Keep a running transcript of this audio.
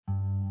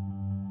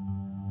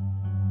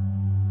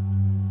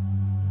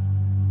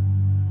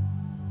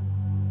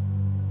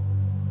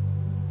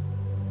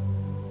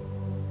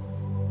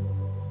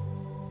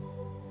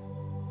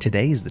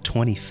Today is the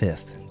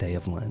 25th day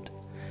of Lent,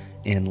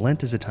 and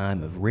Lent is a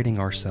time of ridding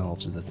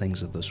ourselves of the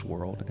things of this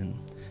world and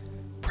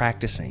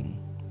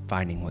practicing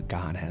finding what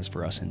God has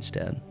for us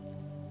instead.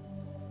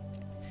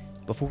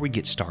 Before we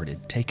get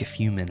started, take a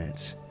few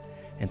minutes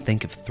and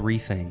think of 3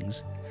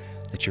 things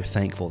that you're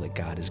thankful that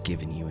God has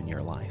given you in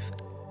your life.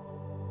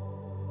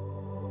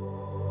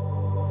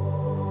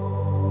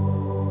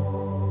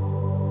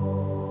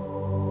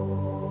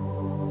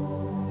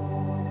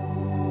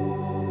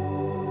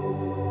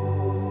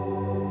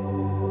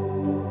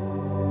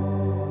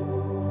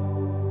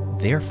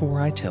 Therefore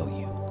I tell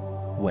you,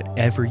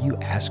 whatever you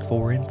ask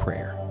for in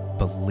prayer,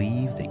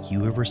 believe that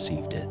you have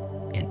received it,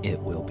 and it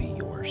will be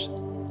yours.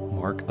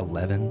 Mark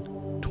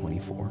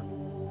 11:24.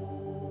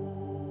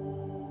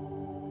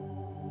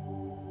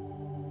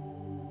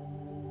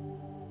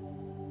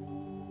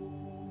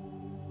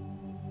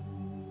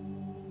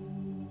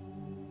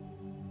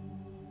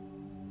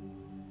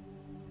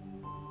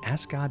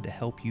 Ask God to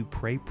help you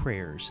pray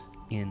prayers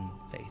in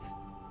faith.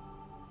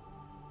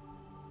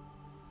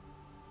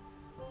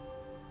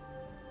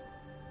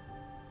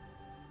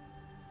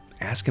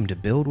 Ask Him to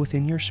build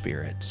within your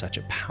spirit such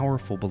a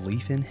powerful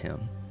belief in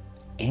Him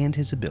and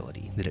His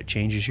ability that it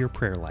changes your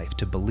prayer life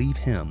to believe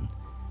Him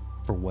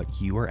for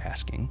what you are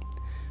asking,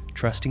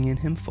 trusting in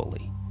Him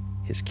fully,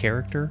 His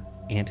character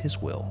and His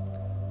will,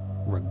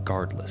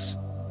 regardless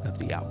of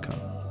the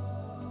outcome.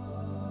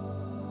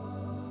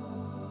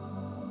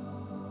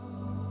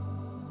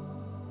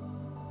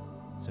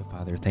 So,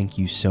 Father, thank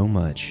you so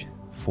much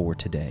for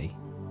today,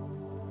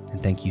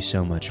 and thank you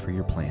so much for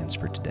your plans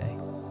for today.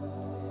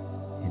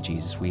 And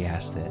Jesus, we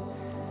ask that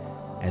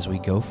as we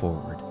go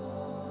forward,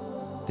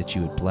 that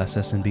you would bless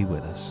us and be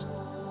with us,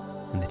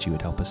 and that you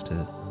would help us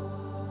to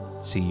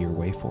see your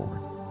way forward.